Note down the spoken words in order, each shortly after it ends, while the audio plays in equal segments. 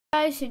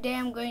Guys, today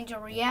I'm going to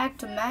react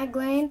to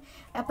Magdalene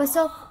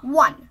episode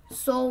 1.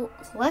 So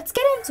let's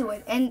get into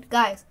it. And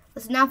guys,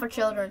 this is not for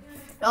children.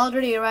 It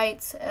already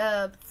writes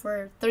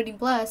for 13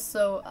 plus,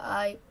 so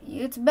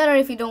it's better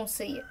if you don't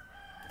see it.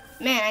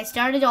 Man, I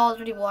started to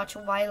already watch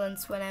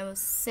violence when I was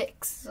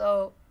 6,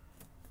 so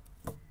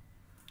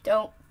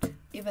don't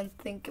even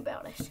think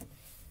about it.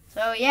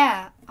 So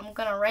yeah, I'm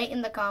gonna write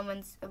in the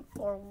comments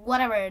or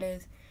whatever it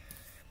is.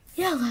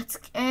 Yeah, let's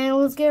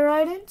get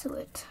right into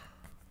it.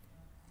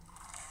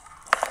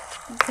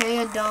 Okay,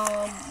 a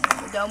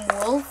dumb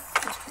wolf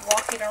just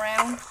walking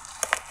around.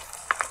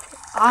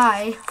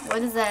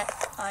 What is that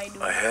eye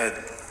doing? I had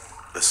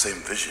the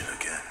same vision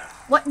again.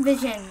 What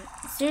vision?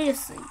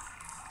 Seriously.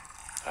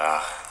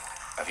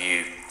 Have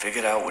you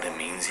figured out what it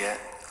means yet?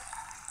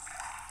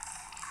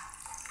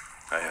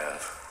 I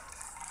have.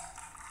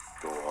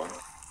 Go on.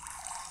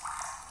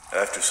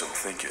 After some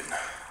thinking,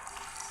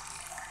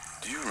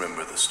 do you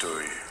remember the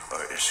story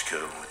our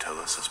Ishka would tell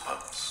us as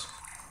pups?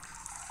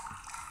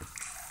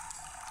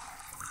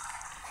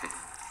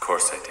 Of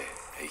course I did.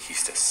 It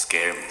used to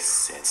scare me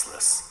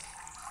senseless.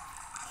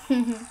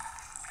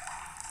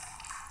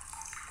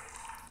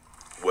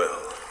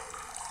 Well,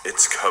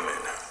 it's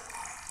coming.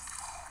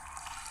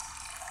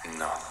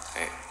 No,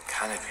 it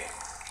can't be.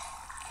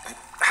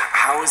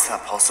 How is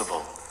that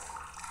possible?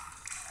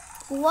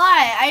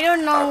 Why? I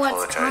don't know I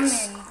what's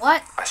apologize. coming.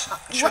 What?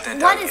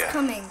 What is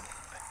coming?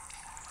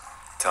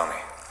 Tell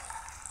me.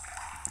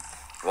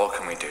 What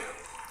can we do?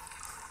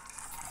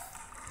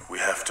 We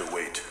have to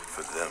wait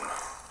for them.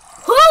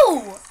 Who?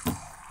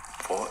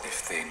 What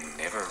if they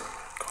never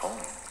come?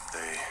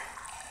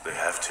 They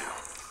have to.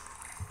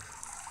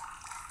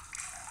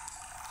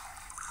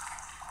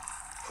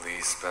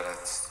 Please,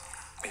 spirits,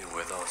 be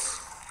with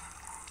us.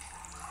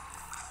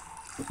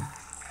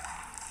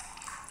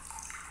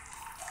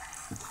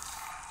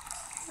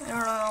 I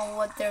don't know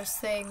what they're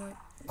saying.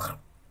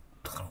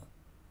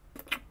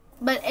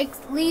 But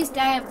at least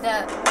I have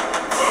the...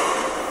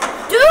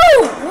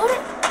 Dude! What?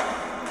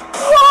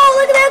 Whoa,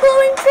 look at that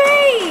glowing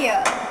tree!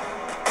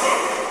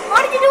 How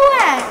did you do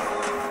that?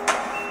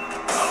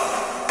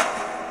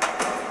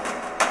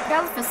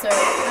 Officer,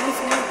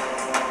 nice name.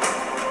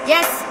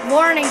 Yes,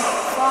 warning.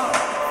 Fall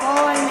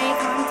and make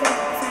contact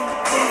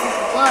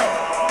with blood.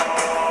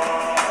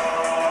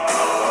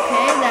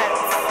 Okay,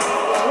 that's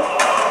cool.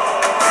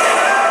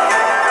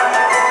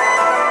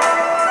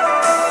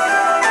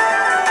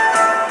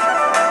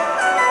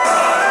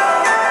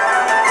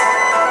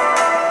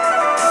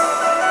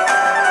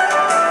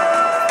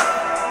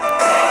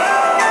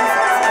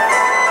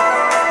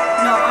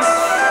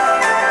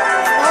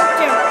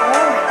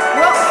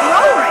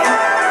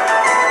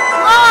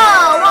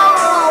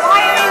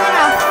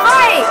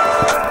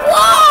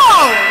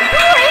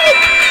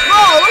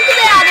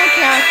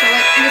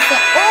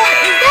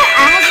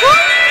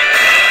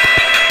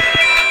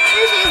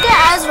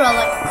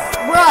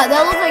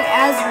 That looks like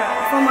Azra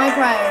from My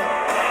Pride.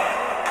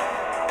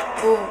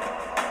 Oh,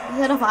 is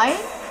that a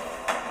fight?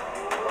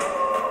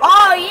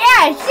 Oh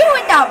yeah, she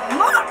with the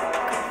mark.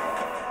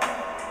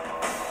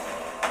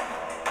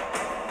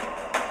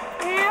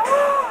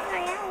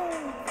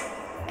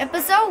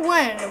 Episode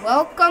 1.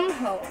 Welcome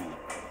home.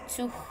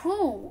 To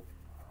who?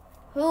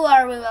 Who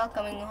are we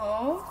welcoming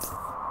home?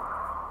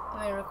 Am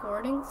I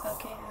recording?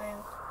 Okay, I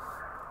am.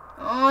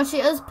 Oh, she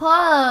has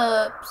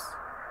pups.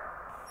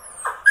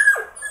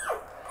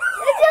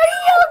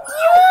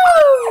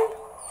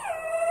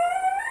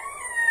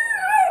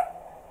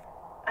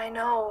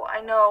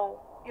 I know.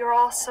 You're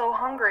all so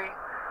hungry.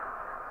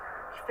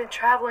 You've been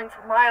traveling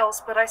for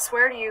miles, but I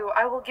swear to you,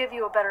 I will give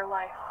you a better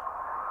life.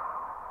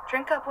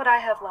 Drink up what I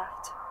have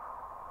left.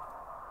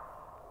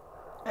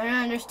 I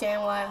don't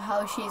understand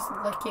how she's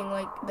licking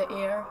like the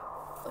air,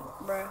 like,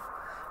 bruh.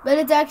 But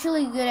it's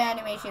actually good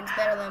animation. It's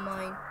better than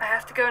mine. I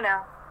have to go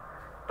now,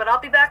 but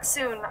I'll be back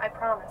soon, I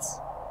promise.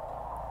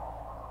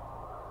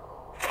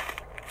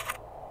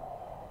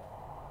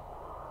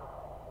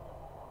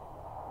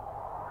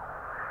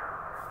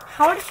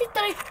 How did she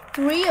take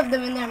 3 of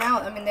them in their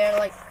mouth? I mean, they're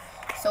like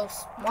so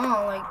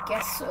small, I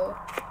guess so.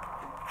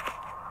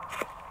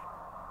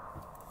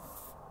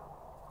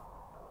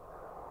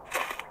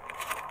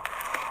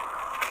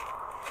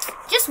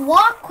 Just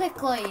walk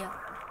quickly.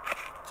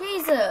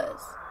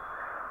 Jesus.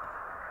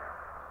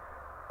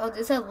 Oh,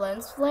 is that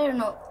lens flare?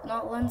 No,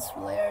 not lens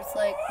flare. It's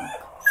like...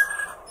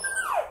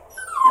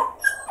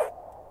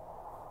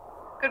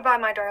 Goodbye,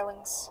 my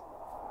darlings.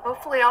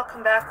 Hopefully I'll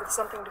come back with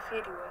something to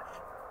feed you with.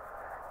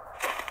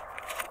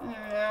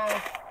 No.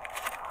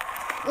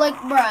 Like,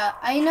 bruh,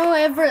 I know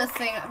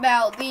everything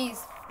about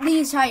these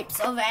types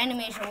of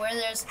animation where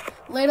there's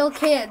little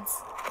kids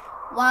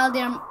while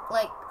they're,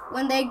 like,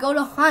 when they go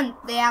to hunt,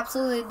 they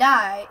absolutely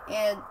die,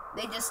 and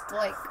they just,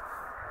 like,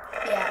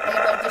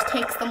 yeah, it just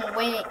takes them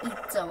away and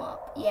eats them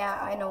up. Yeah,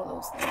 I know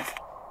those things.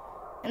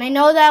 And I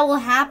know that will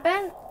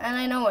happen, and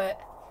I know it.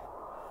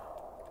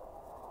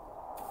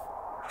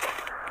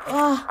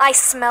 Ugh. I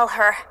smell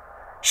her.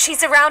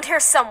 She's around here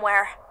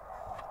somewhere.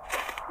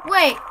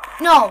 Wait,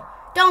 no.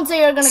 Don't say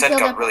you're gonna Scent kill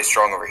got them. really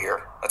strong over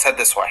here. Let's head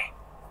this way.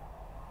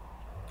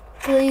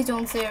 Please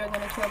don't say you're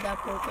gonna kill that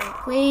poor thing.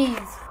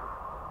 Please.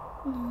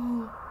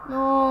 No.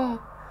 No.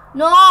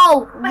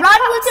 No! Run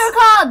with your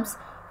cubs!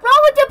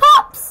 Run with your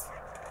pups!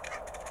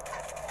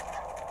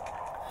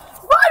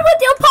 Run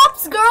with your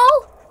pups,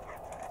 girl!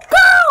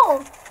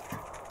 Go!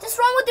 Just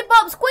run with your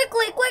pups.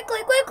 Quickly,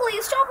 quickly,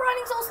 quickly. Stop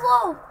running so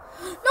slow.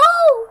 No!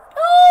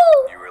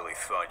 No! You really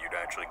thought you'd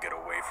actually get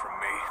away from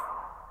me?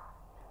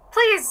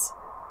 Please,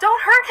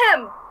 don't hurt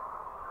him.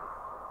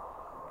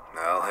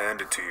 I'll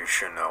hand it to you,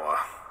 Shanoa.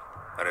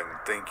 I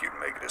didn't think you'd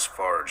make it as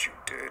far as you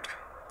did.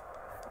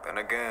 Then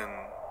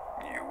again,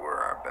 you were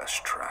our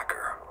best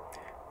tracker.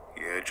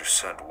 You had your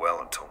scent well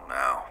until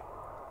now.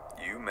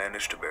 You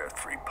managed to bear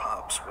 3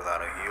 pups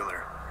without a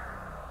healer.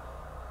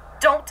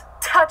 Don't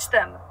touch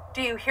them.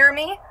 Do you hear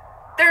me?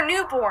 They're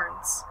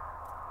newborns.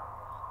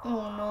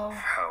 Oh no.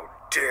 How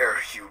dare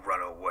you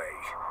run away?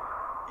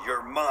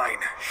 You're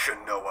mine,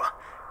 Shanoa.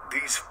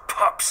 These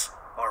pups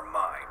are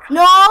mine.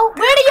 No!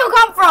 Where do you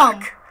come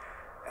from?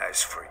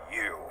 As for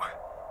you,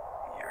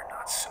 you're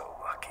not so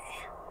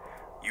lucky.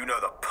 You know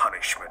the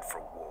punishment for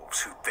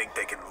wolves who think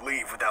they can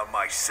leave without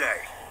my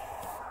say.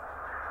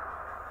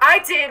 I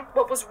did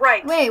what was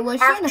right. Wait, was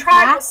she Our in a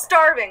tribe pack? was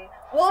starving.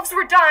 Wolves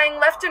were dying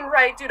left and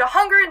right due to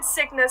hunger and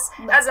sickness.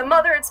 As a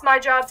mother, it's my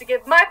job to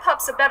give my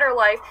pups a better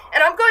life,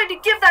 and I'm going to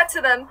give that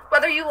to them,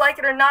 whether you like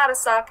it or not,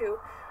 Asaku.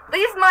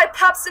 Leave my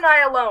pups and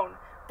I alone.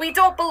 We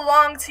don't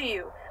belong to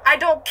you. I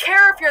don't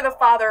care if you're the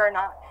father or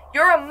not.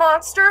 You're a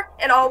monster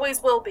and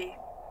always will be.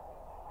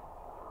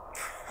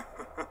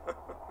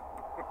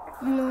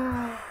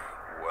 No.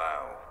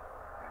 Wow,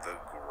 the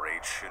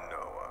great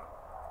Shanoa,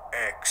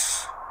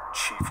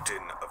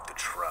 ex-chieftain of the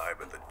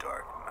tribe of the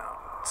Dark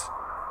Mountains.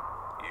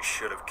 You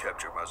should have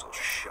kept your muzzle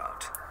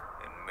shut,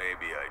 and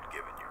maybe I'd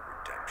given you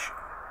redemption.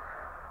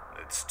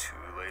 It's too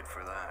late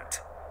for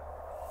that.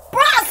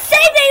 Bruh,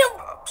 save me!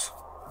 Pups,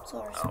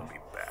 Sorry, I'll sorry. be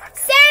back.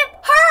 Save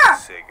her!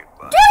 Say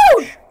goodbye,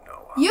 Dude!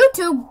 Shanoa.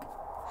 YouTube.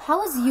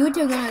 How is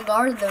YouTube gonna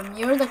guard them?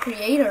 You're the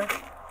creator.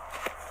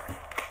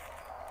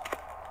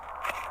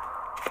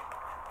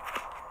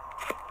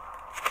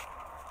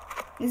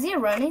 Is he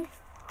running?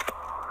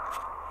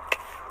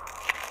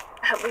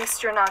 At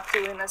least you're not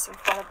doing this in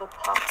front of the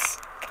pups.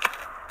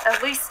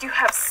 At least you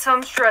have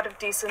some shred of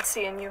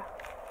decency in you.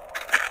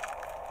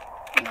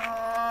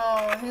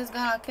 No, he's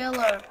gonna kill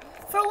her.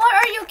 For what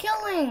are you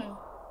killing?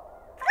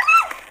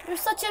 You're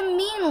such a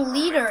mean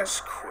leader. It's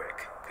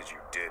quick, because you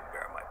did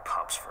bear my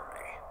pups for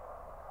me.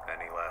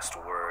 Any last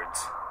words?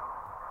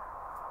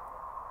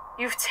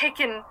 You've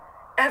taken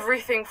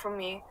everything from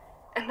me,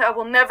 and I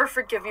will never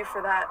forgive you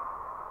for that.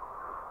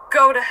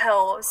 Go to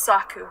hell,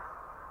 Asaku.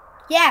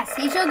 Yes,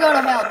 he should go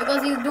to hell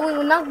because he's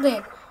doing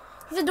nothing.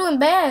 He's just doing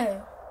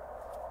bad.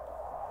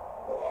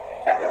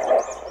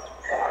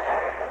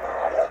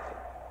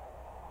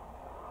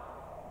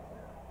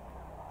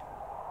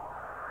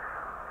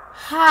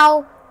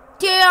 How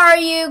dare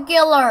you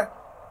kill her?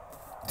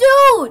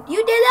 Dude,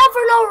 you did that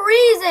for no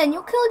reason.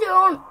 You killed your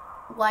own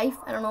wife.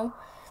 I don't know.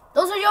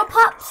 Those are your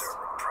pups. Deserve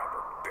a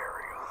proper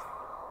burial.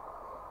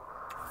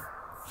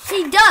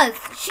 She does.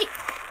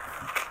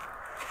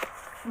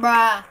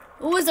 Bruh.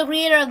 Who is the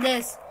creator of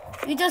this?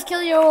 You just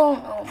kill your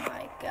own. Oh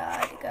my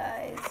god,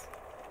 guys.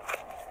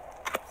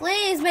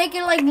 Please make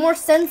it like more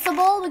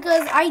sensible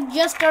because I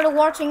just started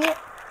watching it.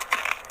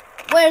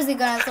 Where is he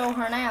gonna throw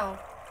her now?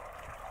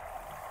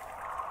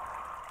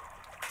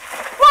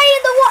 Right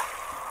in the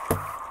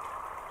water.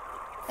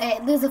 Hey,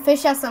 there's a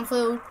fish has some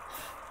food.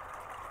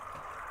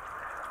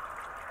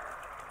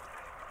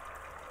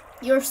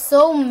 You're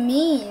so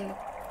mean.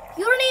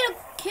 You don't need to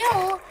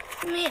kill.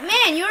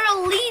 Man, you're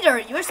a leader.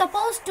 You're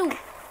supposed to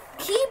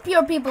keep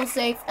your people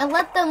safe and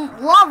let them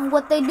love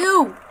what they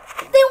do.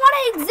 If they want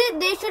to exist,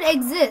 they should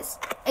exist.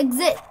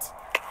 Exit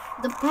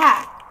the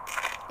pack.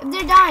 If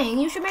they're dying,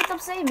 you should make them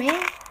safe,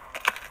 man.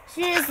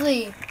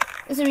 Seriously,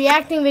 this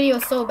reacting video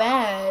is so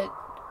bad.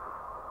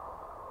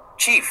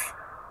 Chief,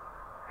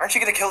 aren't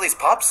you gonna kill these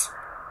pups?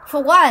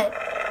 For what?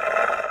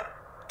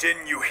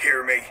 Didn't you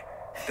hear me?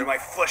 They're my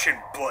flesh and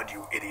blood,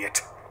 you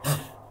idiot.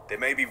 They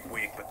may be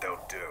weak, but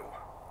they'll do.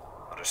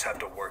 I'll just have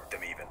to work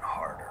them even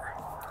harder.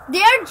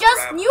 They're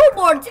just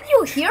newborns. Did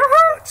you hear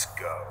her? Let's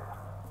go.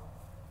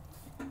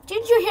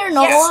 Did you hear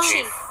Noah? Yes,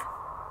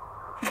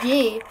 Chief.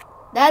 Gee,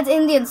 that's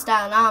Indian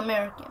style, not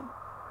American.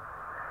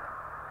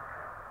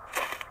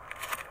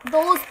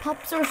 Those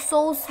pups are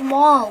so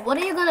small. What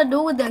are you gonna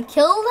do with them?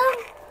 Kill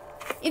them?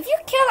 If you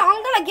kill them,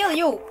 I'm gonna kill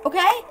you,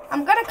 okay?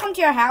 I'm gonna come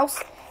to your house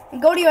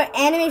and go to your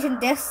animation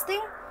desk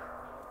thing.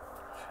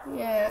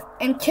 Yeah,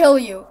 and kill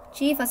you.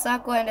 Chief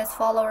Asako and his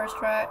followers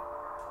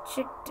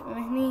trekked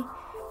many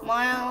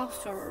miles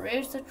to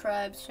reach the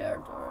tribe's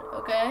territory,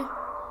 okay?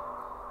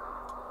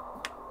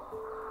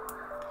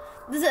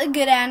 This is a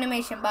good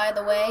animation, by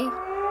the way.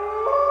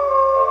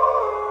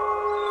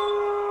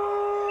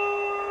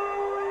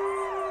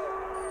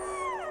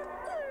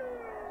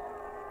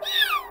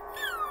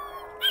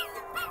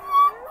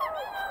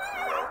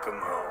 Welcome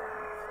home.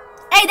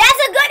 Hey,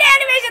 that's a good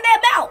animation, that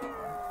belt!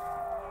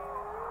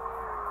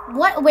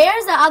 What?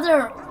 Where's the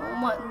other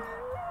one?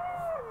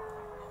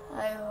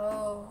 I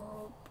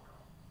hope.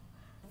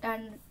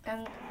 And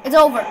it's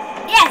over.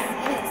 Yes,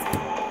 it is.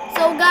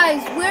 So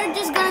guys, we're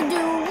just gonna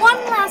do one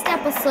last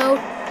episode,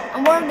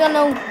 and we're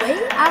gonna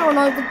wait. I don't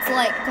know if it's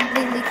like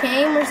completely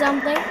came or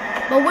something,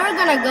 but we're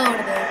gonna go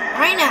to there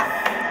right now.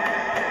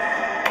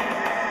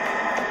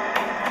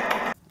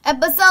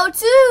 Episode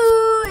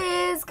 2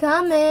 is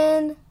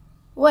coming.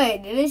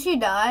 Wait, didn't she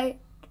die?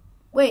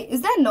 Wait,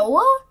 is that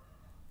Noah?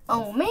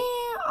 Oh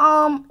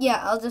man,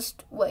 yeah, I'll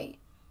just wait.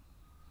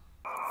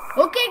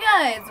 Okay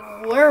guys,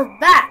 we're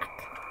back.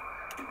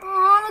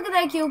 Oh, look at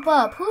that cute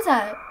pup. Who's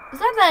that? Is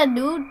that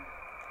dude?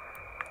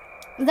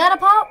 Is that a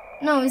pup?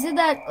 No, is it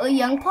that a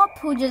young pup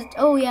who just,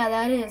 oh yeah,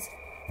 that is.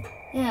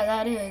 Yeah,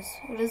 that is.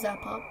 What is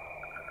that pup?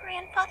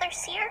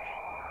 Grandfather's here?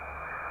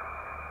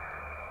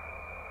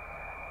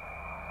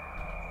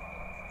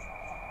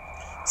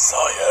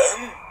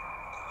 Cyan,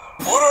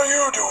 what are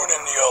you doing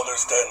in the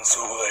Elder's Den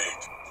so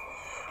late?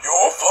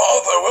 Your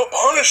father will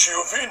punish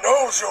you if he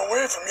knows you're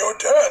away from your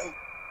den.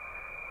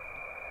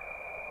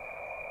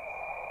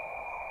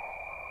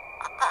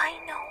 I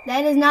know.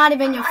 That is not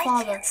even your I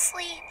father. can't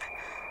sleep.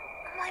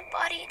 My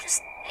body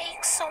just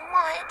aches so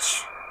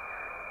much.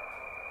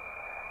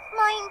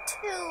 Mine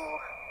too.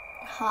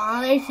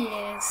 Oh, there she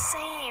is.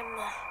 Same.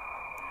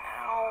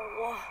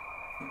 Ow.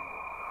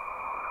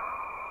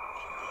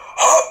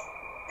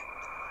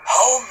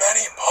 How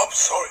many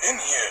pups are in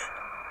here?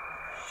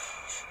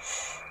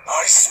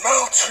 I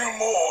smell 2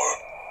 more.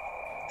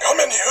 Come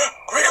in here,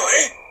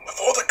 quickly,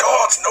 before the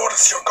guards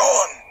notice you're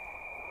gone.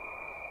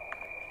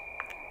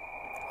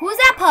 Who's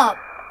that pup?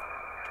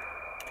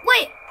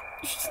 Wait,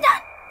 she's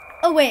not.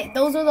 Oh wait,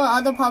 those are the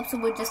other pups who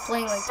were just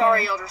playing like.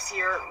 Sorry, Elder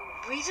Seer.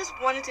 We just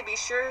wanted to be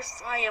sure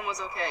Cyan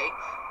was okay.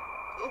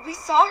 We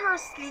saw her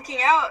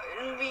sneaking out,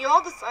 and we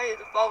all decided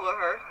to follow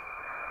her.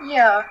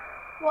 Yeah,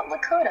 what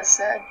Lakota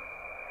said.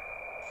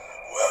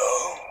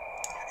 Well,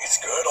 it's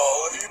good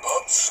all of you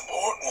pups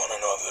support one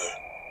another.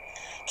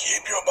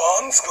 Keep your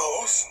bonds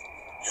close.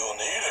 You'll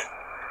need it.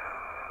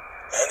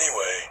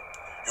 Anyway,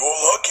 you're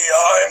lucky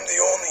I'm the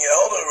only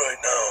elder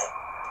right now.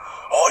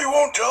 You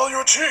won't tell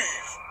your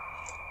chief.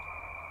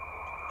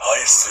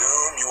 I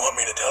assume you want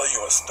me to tell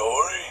you a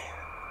story?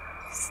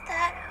 Is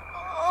that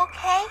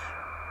okay?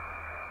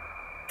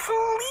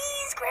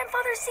 Please,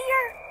 Grandfather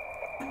Seer.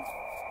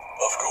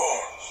 Of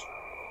course.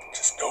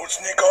 Just don't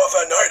sneak off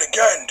at night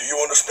again, do you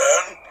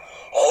understand?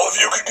 All of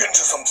you could get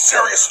into some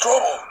serious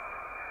trouble.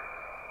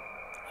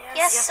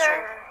 Yes,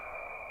 sir.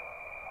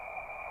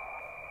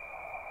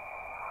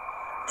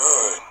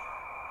 Good.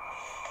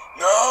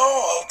 Now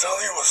I'll tell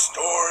you a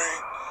story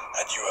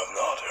that you have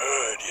not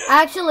heard yet.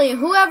 Actually, Yay!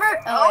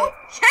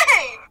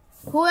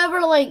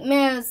 whoever like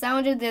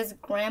sounded this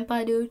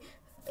grandpa dude,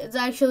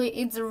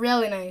 it's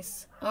really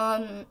nice.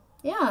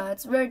 Yeah,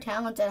 it's very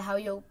talented how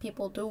you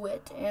people do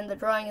it, and the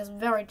drawing is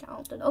very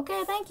talented.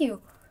 Okay, thank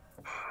you.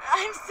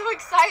 I'm so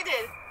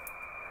excited.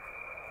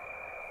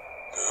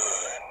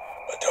 Good.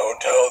 But don't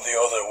tell the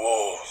other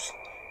wolves.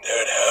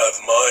 They'd have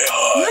my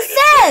hide You if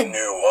said! they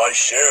knew I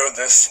shared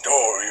this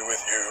story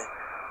with you.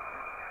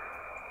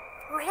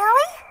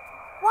 Really?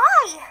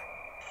 Why?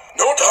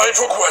 No time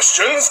for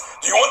questions.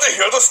 Do you want to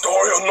hear the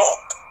story or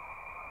not?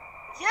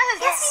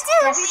 Yes,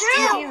 we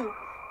do.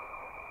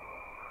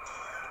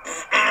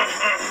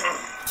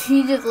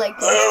 She just like.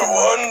 There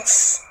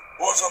once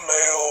was a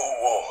male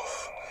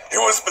wolf. He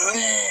was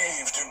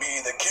believed to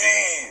be the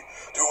key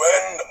to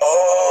end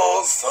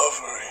all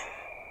suffering.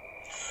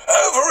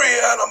 Every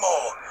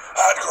animal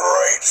had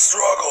great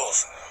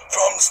struggles,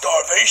 from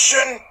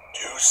starvation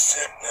to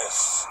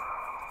sickness.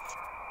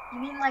 You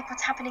mean like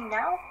what's happening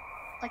now?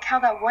 Like how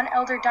that one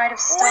elder died of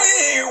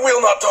We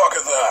will not talk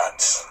of that.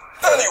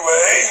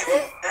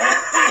 Anyway,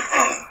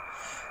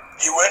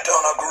 he went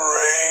on a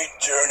great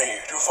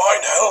journey to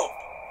find help.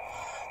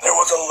 There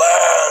was a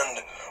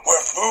land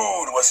where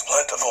food was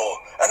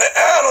plentiful and the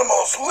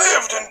animals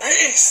lived in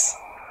peace.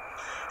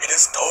 It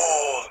is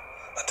told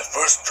that the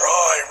first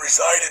tribe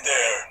resided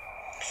there.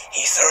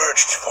 He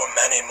searched for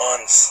many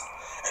months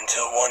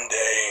until one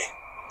day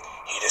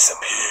he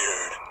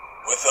disappeared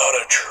without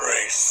a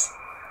trace,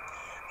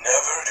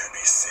 never to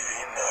be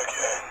seen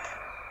again.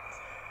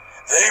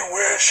 They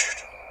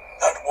wished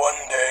that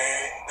one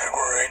day the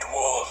great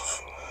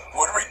wolf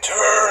would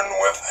return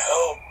with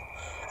help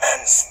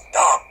and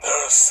stop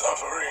their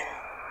suffering.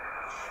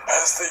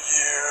 As the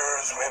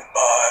years went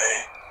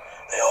by,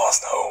 they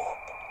lost hope.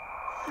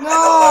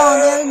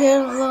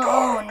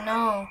 Oh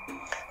no.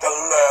 The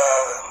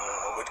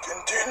land would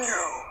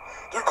continue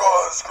to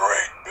cause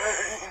great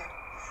pain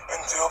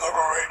until the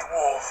great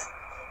wolf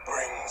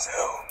brings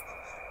help.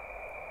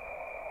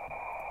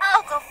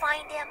 I'll go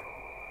find him.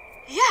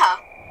 Yeah,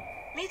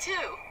 me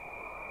too.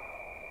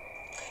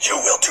 You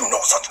will do no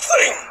such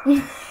thing!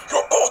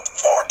 You're both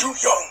far too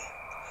young.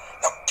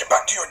 Now get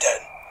back to your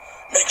den.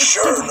 Make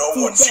sure no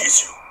one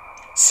sees you.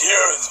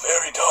 Seer is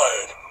very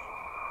tired.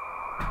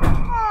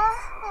 Oh,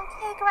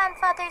 okay,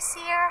 Grandfather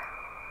Seer.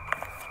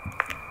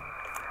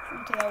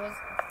 Okay, that was.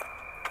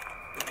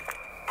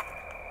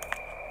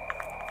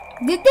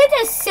 Did they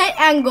just sit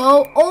and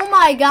go? Oh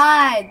my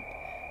god!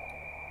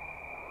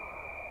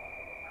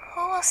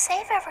 will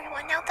save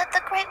everyone now that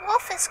the Great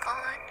Wolf is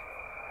gone.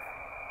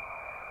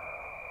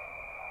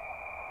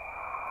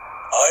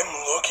 I'm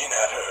looking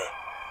at her.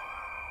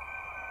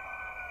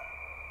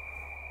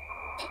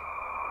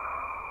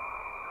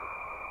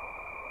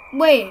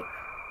 Wait.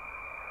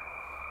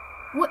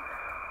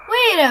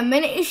 Wait a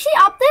minute. Is she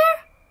up there?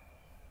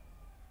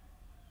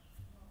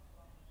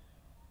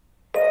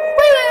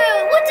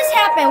 Wait. What just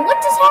happened?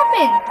 What just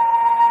happened?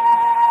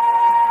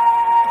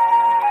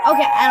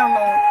 Okay, I don't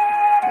know.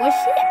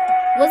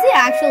 Was he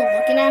actually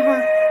looking at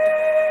her?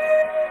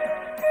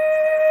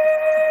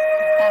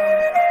 I don't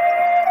know.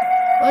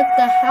 With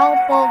the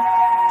help of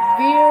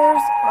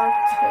Veer's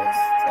artist.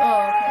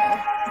 Oh, okay.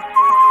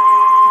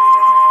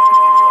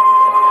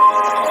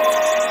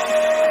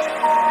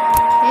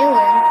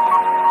 Kaylin,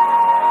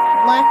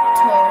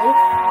 Leto,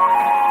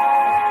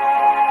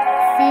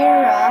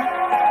 Fira,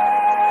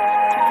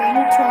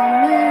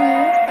 Vintomi,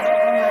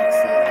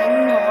 Lexi, and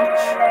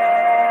Notch.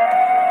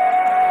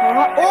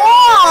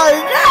 Oh,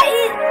 that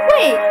is,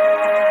 wait.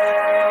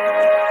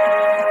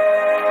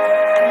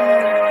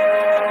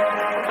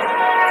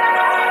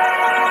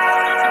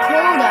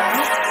 Kilda.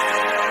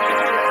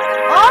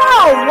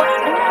 Oh,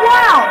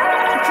 wow.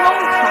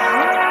 Jonka.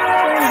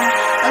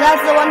 Oh,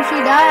 that's the one she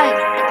died.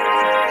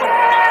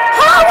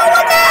 Oh, what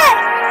was that?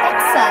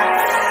 Hexa.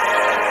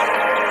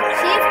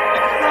 Chief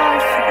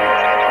Kashu.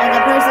 And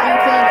the person who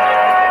killed her.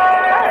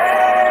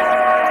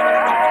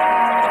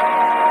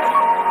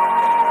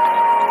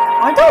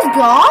 Are those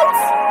gods?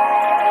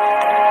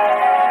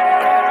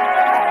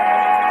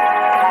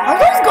 Are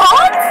those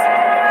gods?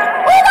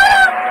 Wait, no.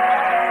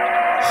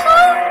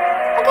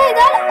 Huh? Okay,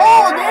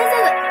 this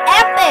is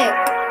epic.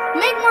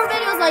 Make more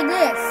videos like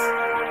this.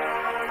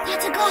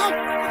 That's a god.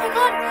 Oh my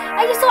god.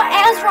 I just saw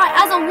Azra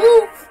as a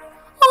wolf.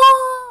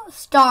 Oh,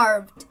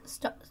 starved.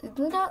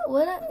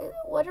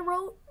 What I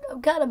wrote?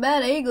 I'm kind of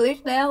bad at English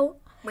now.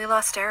 We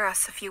lost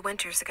Eros a few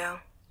winters ago.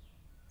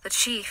 The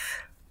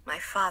chief, my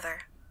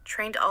father,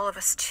 trained all of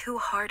us too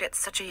hard at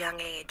such a young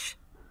age.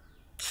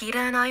 Kita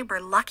and I were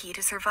lucky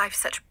to survive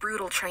such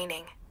brutal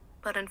training,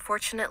 but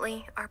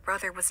unfortunately, our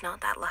brother was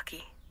not that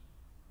lucky.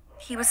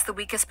 He was the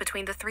weakest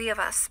between the three of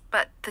us,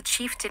 but the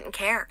chief didn't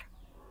care.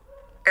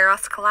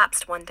 Eros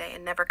collapsed one day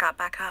and never got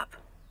back up.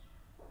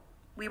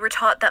 We were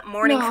taught that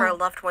mourning for a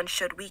loved one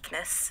showed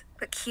weakness,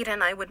 but Kita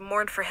and I would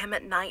mourn for him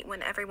at night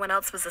when everyone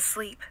else was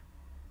asleep.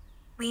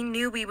 We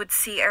knew we would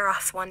see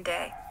Eros one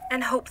day,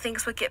 and hope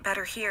things would get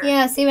better here.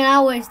 Yes, even I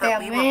wish But that,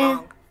 we were man.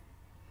 wrong.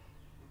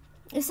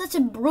 He's such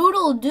a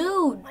brutal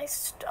dude. My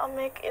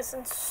stomach is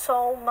in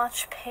so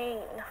much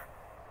pain.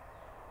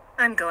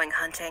 I'm going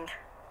hunting.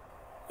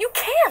 You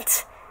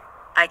can't!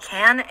 I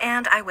can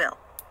and I will.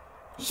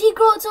 She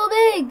grew so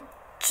big.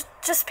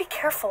 Just be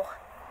careful.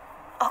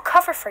 I'll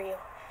cover for you.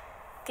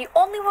 The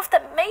only wolf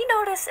that may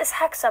notice is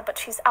Hexa, but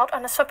she's out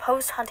on a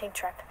supposed hunting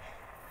trip.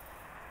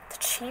 The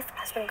chief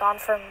has been gone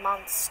for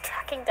months,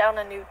 tracking down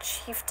a new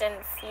chieftain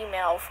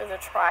female for the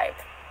tribe.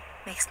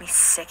 Makes me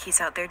sick he's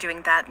out there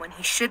doing that when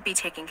he should be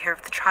taking care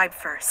of the tribe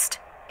first.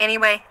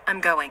 Anyway, I'm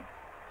going.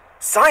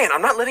 Cyan,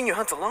 I'm not letting you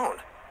hunt alone.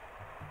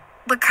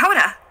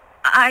 Lakota,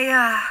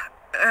 I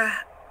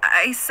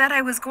said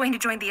I was going to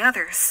join the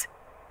others.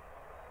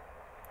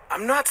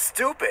 I'm not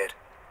stupid.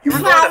 You were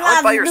going to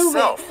hunt by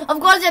yourself. Of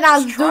course you're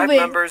not As tribe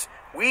stupid. members,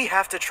 we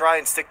have to try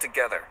and stick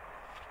together.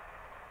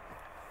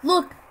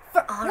 Look,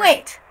 All wait.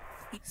 right.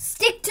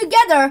 Stick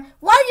together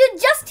while you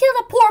just killed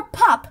a poor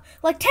pup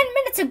like 10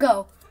 minutes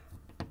ago.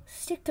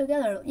 Stick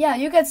together. Yeah,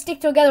 you can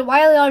stick together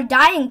while you're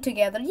dying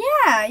together.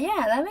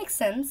 Yeah, that makes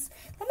sense.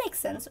 That makes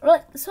sense.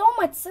 Like, so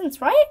much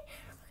sense, right?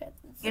 Okay,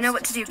 You know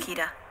what to do,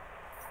 Kita.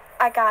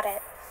 I got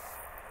it.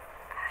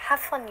 Have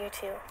fun, you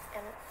two,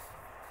 and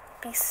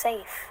be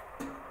safe.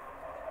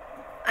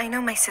 I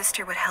know my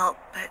sister would help,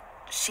 but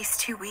she's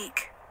too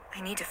weak. I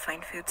need to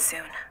find food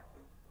soon.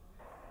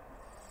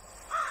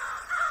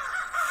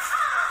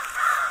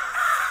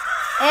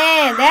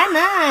 Hey, that's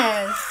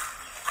nice.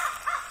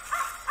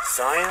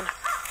 Cyan,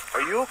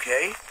 are you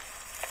okay?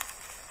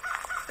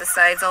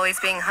 Besides always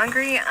being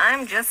hungry,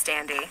 I'm just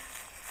Andy.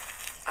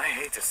 I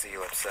hate to see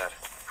you upset.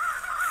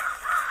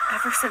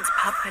 Ever since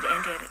puphood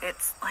ended,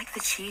 it's like the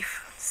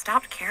chief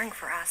stopped caring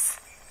for us.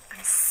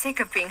 I'm sick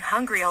of being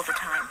hungry all the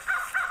time.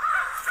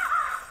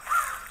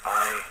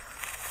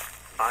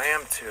 I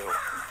am too.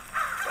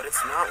 But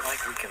it's not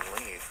like we can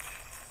leave.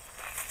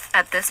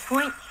 At this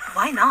point,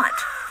 why not?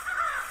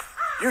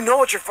 You know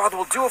what your father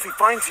will do if he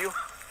finds you.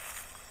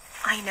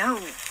 I know,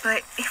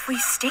 but if we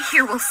stay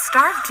here, we'll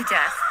starve to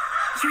death.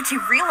 You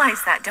do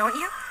realize that, don't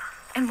you?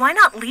 And why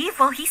not leave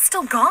while he's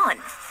still gone?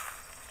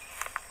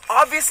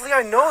 Obviously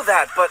I know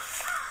that, but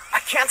I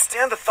can't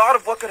stand the thought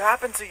of what could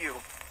happen to you.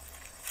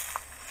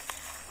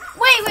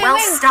 Well,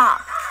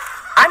 stop.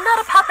 I'm not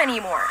a pup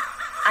anymore.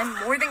 I'm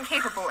more than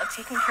capable of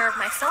taking care of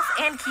myself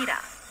and Kita.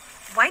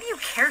 Why do you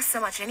care so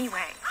much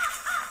anyway?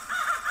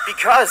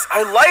 Because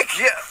I like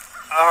you.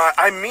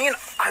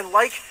 I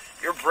like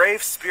your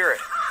brave spirit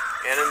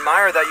and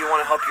admire that you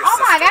want to help your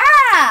sister. Oh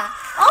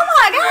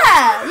my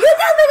god! You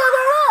just picked up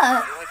her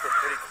up! I feel like we're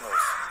pretty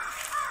close.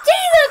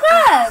 Jesus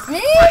Christ,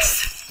 man!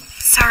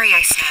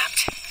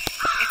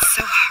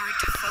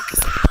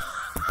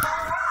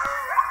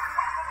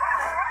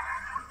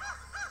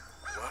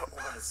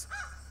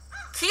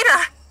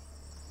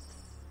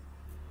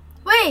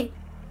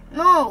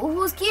 No,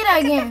 who's Kira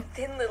again?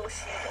 Thin little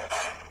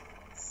she-wolf.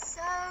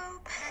 So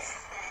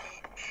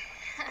pathetic.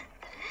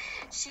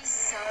 She's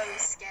so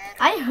scared.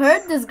 I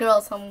heard this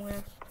girl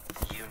somewhere.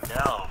 You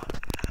know,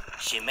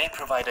 she may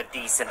provide a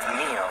decent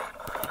meal,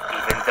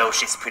 even though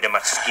she's pretty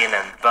much skin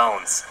and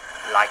bones,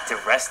 like the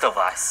rest of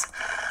us.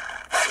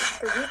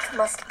 The weak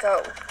must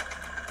go.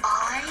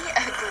 I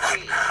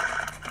agree.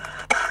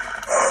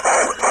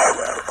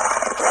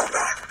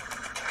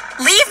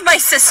 Leave my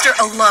sister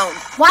alone.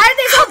 Why are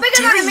they so big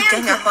How dare on you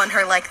gang up on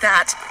her like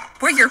that?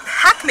 We're your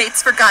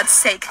packmates, for God's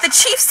sake. The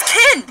chief's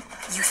kin.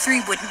 You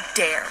three wouldn't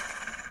dare.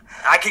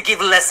 I could give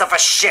less of a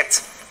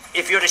shit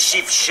if you're the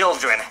chief's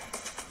children.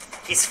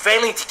 He's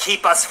failing to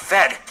keep us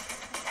fed,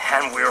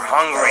 and we're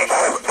hungry.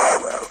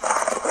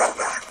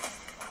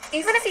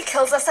 Even if he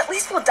kills us, at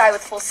least we'll die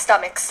with full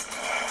stomachs.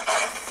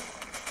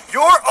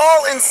 You're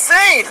all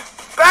insane!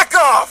 Back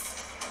off!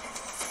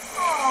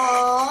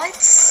 Aww,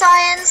 it's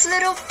Cyan's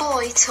little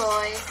boy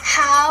toy.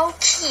 How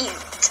cute.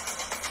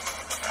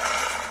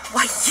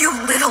 Why, you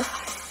little...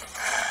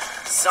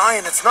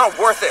 Cyan, it's not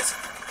worth it.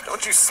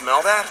 Don't you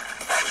smell that?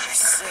 You're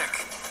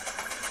sick.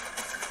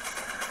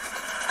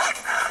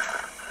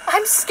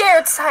 I'm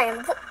scared,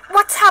 Cyan.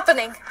 What's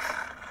happening?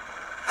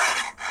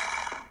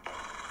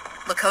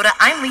 Lakota,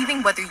 I'm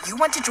leaving whether you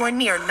want to join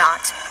me or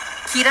not.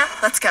 Kita,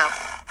 let's go.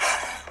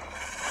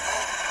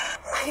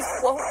 I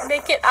won't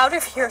make it out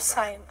of here,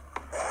 Cyan.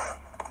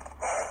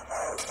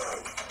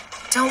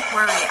 Don't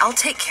worry, I'll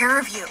take care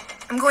of you.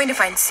 I'm going to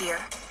find Seer.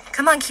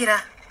 Come on,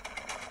 Kita.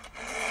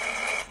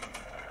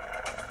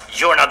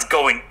 You're not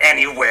going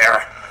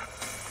anywhere.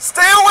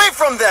 Stay away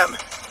from them!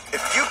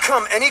 If you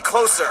come any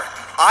closer,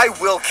 I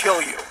will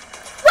kill you.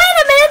 Wait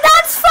a minute,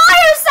 that's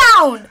fire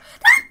sound!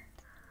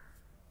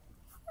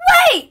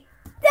 Wait!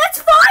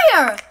 That's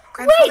fire!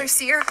 Grandfather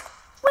Seer?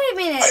 Wait a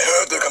minute. I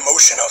heard the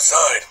commotion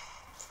outside.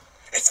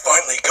 It's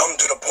finally come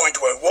to the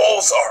point where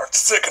wolves are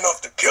sick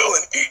enough to kill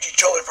and eat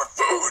each other for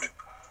food.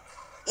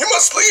 You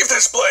must leave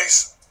this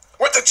place.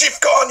 With the chief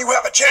gone, you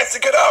have a chance to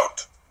get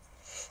out.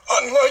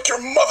 Unlike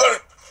your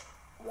mother.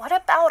 What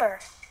about her?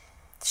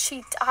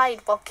 She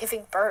died while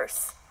giving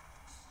birth.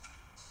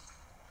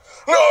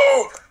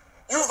 No!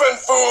 You've been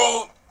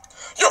fooled.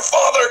 Your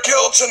father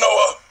killed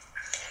Chenoa.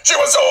 She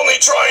was only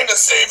trying to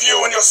save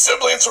you and your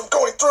siblings from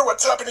going through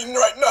what's happening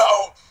right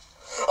now.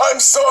 I'm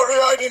sorry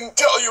I didn't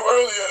tell you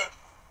earlier.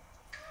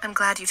 I'm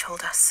glad you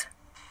told us.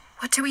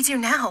 What do we do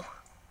now?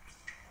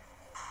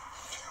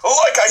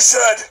 Like I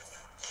said,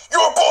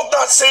 you're both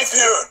not safe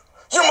here.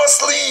 You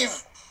must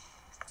leave.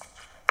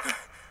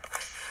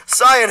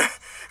 Cyan,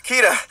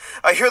 Kita,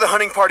 I hear the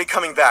hunting party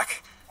coming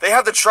back. They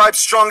have the tribe's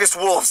strongest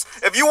wolves.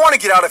 If you want to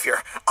get out of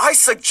here, I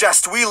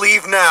suggest we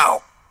leave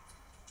now.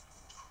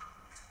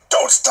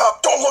 Don't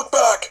stop. Don't look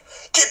back.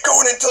 Keep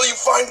going until you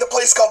find the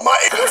place called My...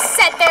 Who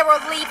said they were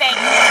leaving?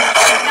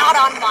 Not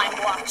on my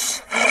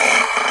watch.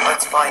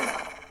 Let's find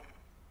them.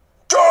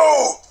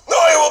 Go!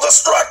 I will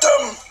distract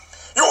them.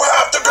 You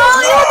have to go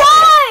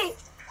Oh, now. you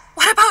die!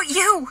 What about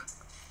you?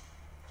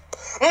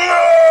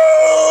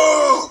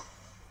 No!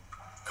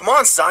 Come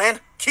on, Cyan.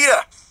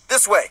 Kita,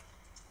 this way.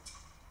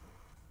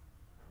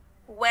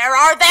 Where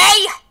are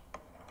they?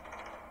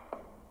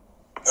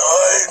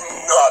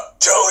 I'm not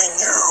telling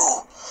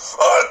you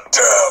a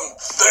damn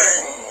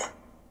thing.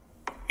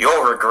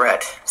 You'll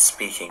regret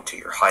speaking to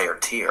your higher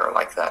tier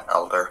like that,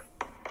 Elder.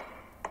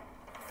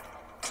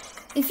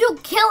 If you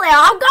kill him,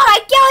 I'm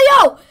gonna kill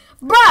you!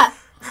 Bruh!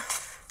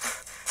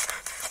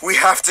 We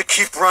have to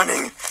keep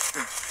running.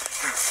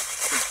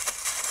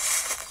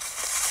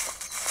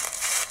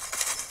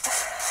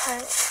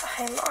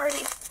 I'm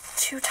already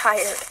too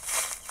tired.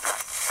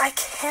 I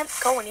can't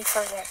go any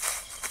further.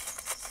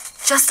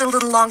 Just a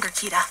little longer,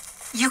 Kita.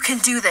 You can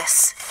do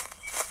this.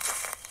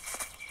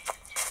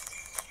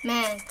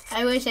 Man,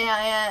 I wish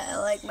I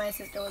like my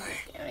sister was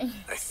scary.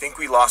 I think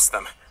we lost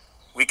them.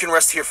 We can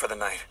rest here for the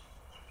night.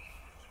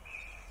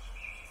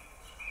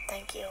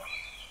 Thank you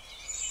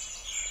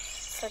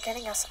for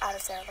getting us out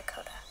of there,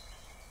 Lakota.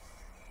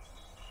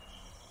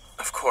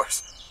 Of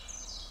course.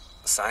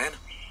 Cyan?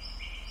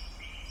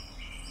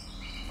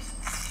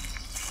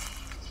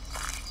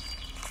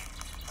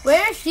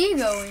 Where is she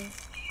going?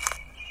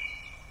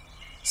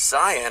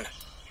 Cyan,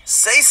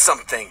 say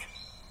something.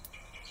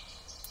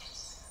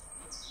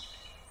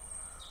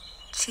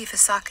 Chief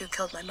Isaku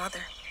killed my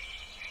mother.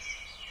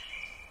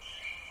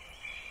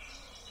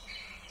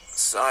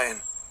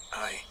 Cyan,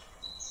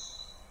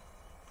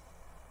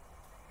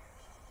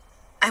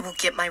 I will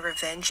get my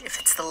revenge if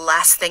it's the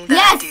last thing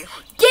that I do.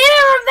 Get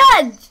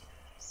her revenge!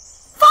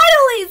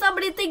 Finally,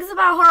 somebody thinks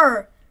about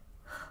her.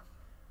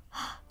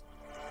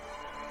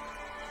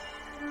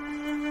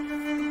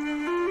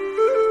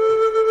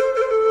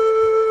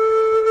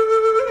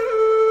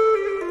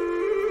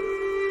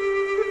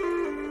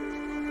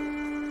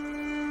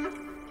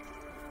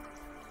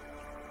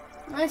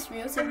 Nice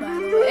music, by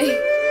the way.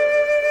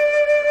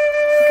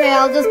 Okay,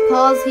 I'll just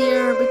pause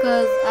here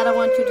because I don't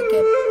want you to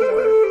get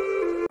bored.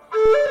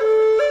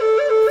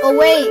 Oh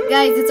wait,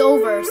 guys, it's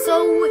over.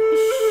 So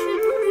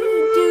should we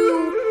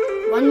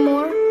do one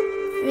more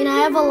I mean, I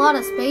have a lot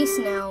of space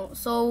now,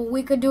 so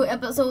we could do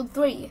episode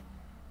 3,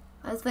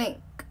 I think.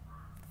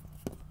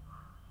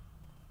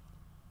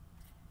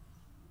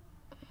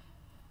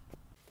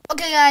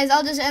 Okay guys,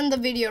 I'll just end the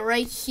video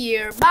right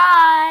here.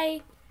 Bye!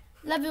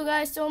 Love you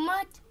guys so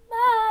much.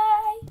 Bye!